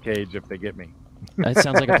me out of the cage if they get me. That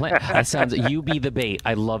sounds like a plan. That sounds. You be the bait.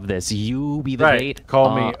 I love this. You be the Right. bait.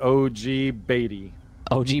 Call me OG Beatty.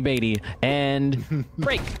 OG Beatty and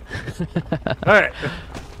break. All right.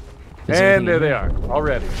 And there they are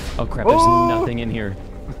already. Oh crap! There's nothing in here.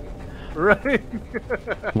 Right.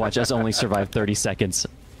 Watch us only survive 30 seconds.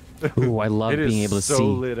 Ooh, I love being able to see. It is so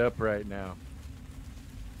lit up right now.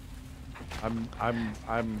 I'm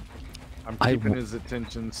keeping his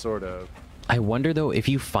attention, sort of. I wonder though if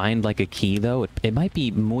you find like a key though, it might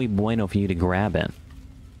be muy bueno for you to grab it.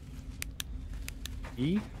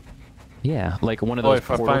 Key? Yeah, like one of those.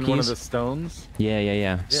 If I find one of the stones.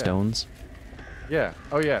 Yeah. Stones. Yeah.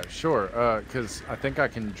 Oh yeah, sure. Because I think I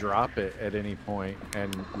can drop it at any point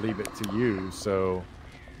and leave it to you. So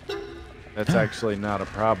that's actually not a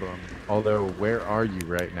problem. Although, where are you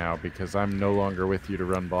right now? Because I'm no longer with you to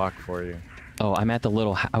run block for you. Oh, I'm at the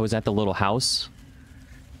little. I was at the little house.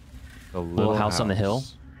 The little house on the hill.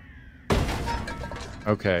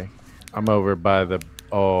 Okay. I'm over by the...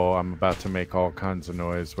 Oh, I'm about to make all kinds of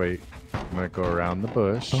noise. Wait. I'm going to go around the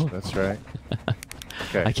bush. Oh. That's right.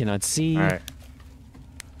 Okay. I cannot see. All right.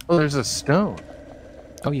 Oh, there's a stone.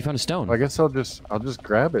 Oh, you found a stone. Well, I guess I'll just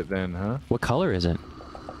grab it then, huh? What color is it?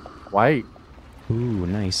 White. Ooh,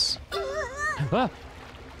 nice. Ah!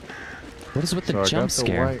 What is with the jump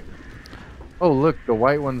scare? Oh, look, the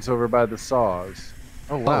white one's over by the saws.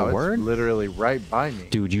 Oh wow, it's literally right by me.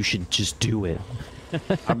 Dude, you should just do it.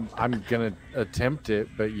 I'm gonna attempt it,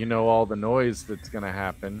 but you know all the noise that's gonna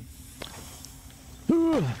happen.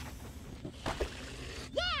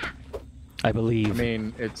 I believe. I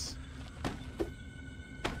mean, it's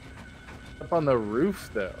up on the roof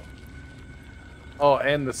though. Oh,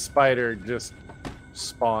 and the spider just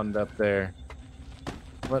spawned up there.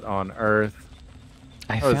 What on earth?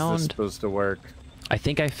 How is this supposed to work? I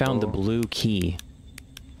think I found the blue key.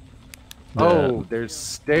 Oh, there's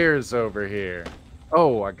stairs over here.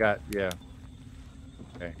 Oh, yeah.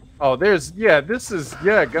 Okay. Oh, this is,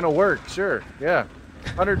 gonna work, sure. Yeah,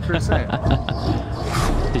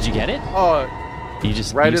 100%. Did you get it? Oh, you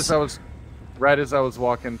just... Right as I was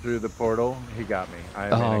walking through the portal, he got me.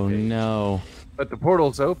 Oh, no. But the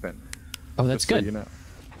portal's open. Oh, that's good. So you know.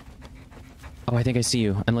 Oh, I think I see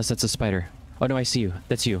you, unless that's a spider. Oh, no, I see you.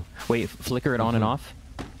 That's you. Wait, flicker it on and off.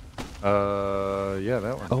 Yeah,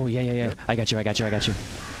 that one. Oh, yeah. Yep. I got you.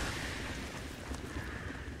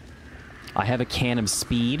 I have a can of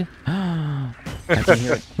speed. I can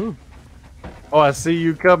hear it. Ooh. Oh, I see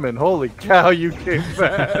you coming. Holy cow, you came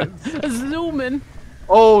fast. Zooming.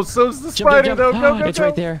 Oh, so's the spider, though. Go. It's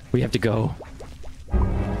right there. We have to go.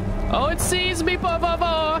 Oh, it sees me.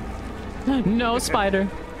 No, spider.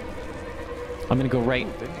 I'm going to go right.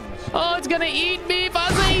 Oh, it's going to eat me,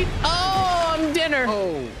 Fuzzy. Oh, I'm dinner.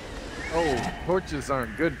 Oh, torches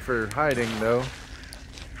aren't good for hiding, though.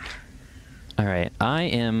 All right, I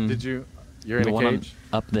am... You're in a cage?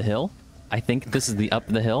 Up the hill. I think this is the up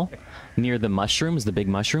the hill, near the mushrooms, the big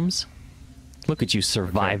mushrooms. Look at you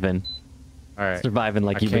surviving. Okay. All right. Surviving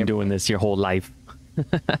like you've been doing this your whole life. All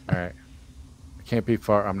right. I can't be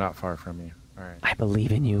far. I'm not far from you. All right. I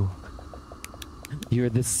believe in you. You're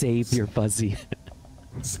the savior, Fuzzy.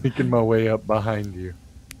 Sneaking my way up behind you.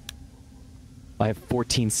 I have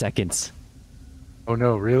 14 seconds. Oh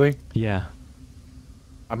no, really? Yeah.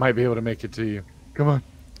 I might be able to make it to you. Come on.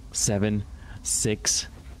 7, 6,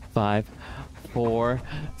 5, 4,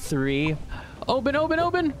 3.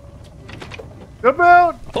 Open. Jump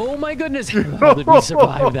out! Oh my goodness! How did we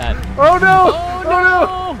survive that? Oh no! Oh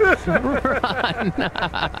no!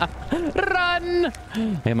 Run! I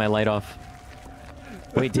have my light off.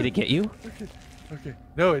 Wait, did it get you? Okay.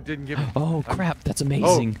 No, it didn't get me. Oh crap, that's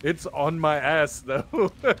amazing. Oh, it's on my ass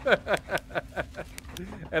though.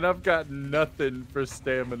 And I've got nothing for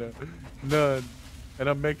stamina. None. And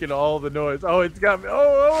I'm making all the noise. Oh, it's got me.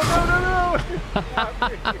 Oh,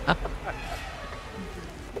 no.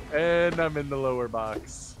 And I'm in the lower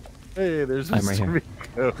box. Hey, there's Mr.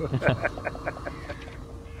 Meeko.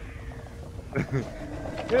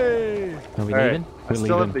 Yay. Are we leaving? I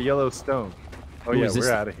still have the yellow stone. Oh, yeah,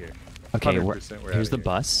 we're out of here. Okay, here's the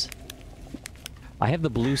bus. I have the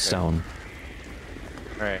blue stone.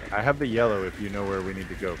 Alright, I have the yellow if you know where we need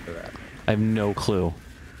to go for that. I have no clue.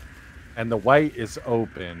 And the white is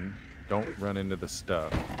open. Don't run into the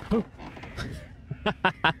stuff.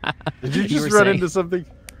 Did you just run into something?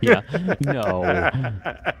 Yeah. No.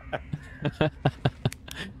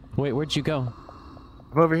 Wait, where'd you go?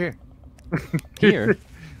 I'm over here. Here?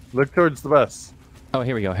 Look towards the bus. Oh,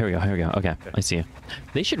 here we go. Okay, I see you.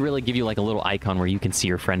 They should really give you like a little icon where you can see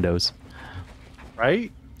your friendos.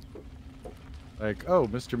 Right? Like, oh,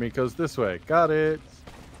 Mr. Meeko's this way. Got it.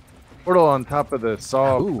 Portal on top of the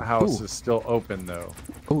saw Ooh, house ooh. is still open though.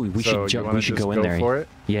 Oh, we So should you jump. wanna We should just go in there. for it?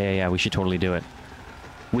 Yeah. We should totally do it.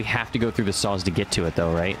 We have to go through the saws to get to it,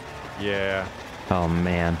 though, right? Yeah. Oh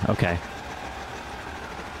man. Okay.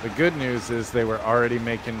 The good news is they were already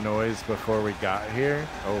making noise before we got here.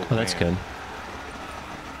 Oh, Oh, that's man. good.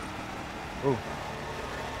 Oh.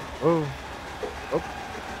 Oh. Oh.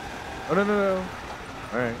 Oh, no.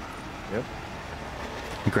 All right. Yep.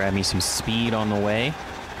 Grab me some speed on the way.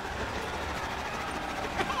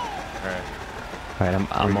 All right. All right,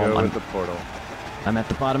 I'm with the portal. I'm at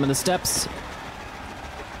the bottom of the steps.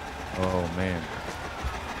 Oh, man.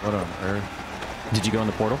 What on earth? Did you go in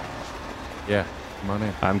the portal? Yeah. Come on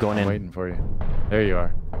in. I'm going in. Waiting for you. There you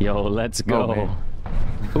are. Yo, let's go. man.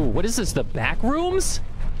 Ooh, what is this? The back rooms?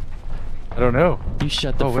 I don't know. You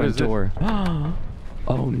shut the what front is this? door.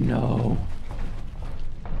 Oh no.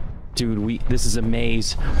 Dude, this is a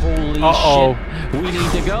maze. Holy shit. We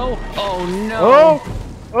need to go. Oh no. Oh!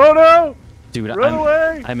 Oh no! Dude, Run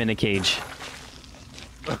away! I'm in a cage.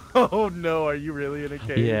 Oh no, are you really in a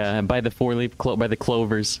cage? Yeah, by the four-leaf by the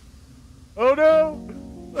clovers. Oh no!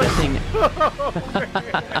 That thing.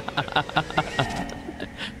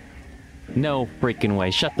 No freaking way.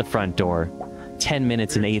 Shut the front door. 10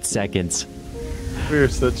 minutes and 8 seconds. We are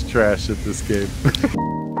such trash at this game.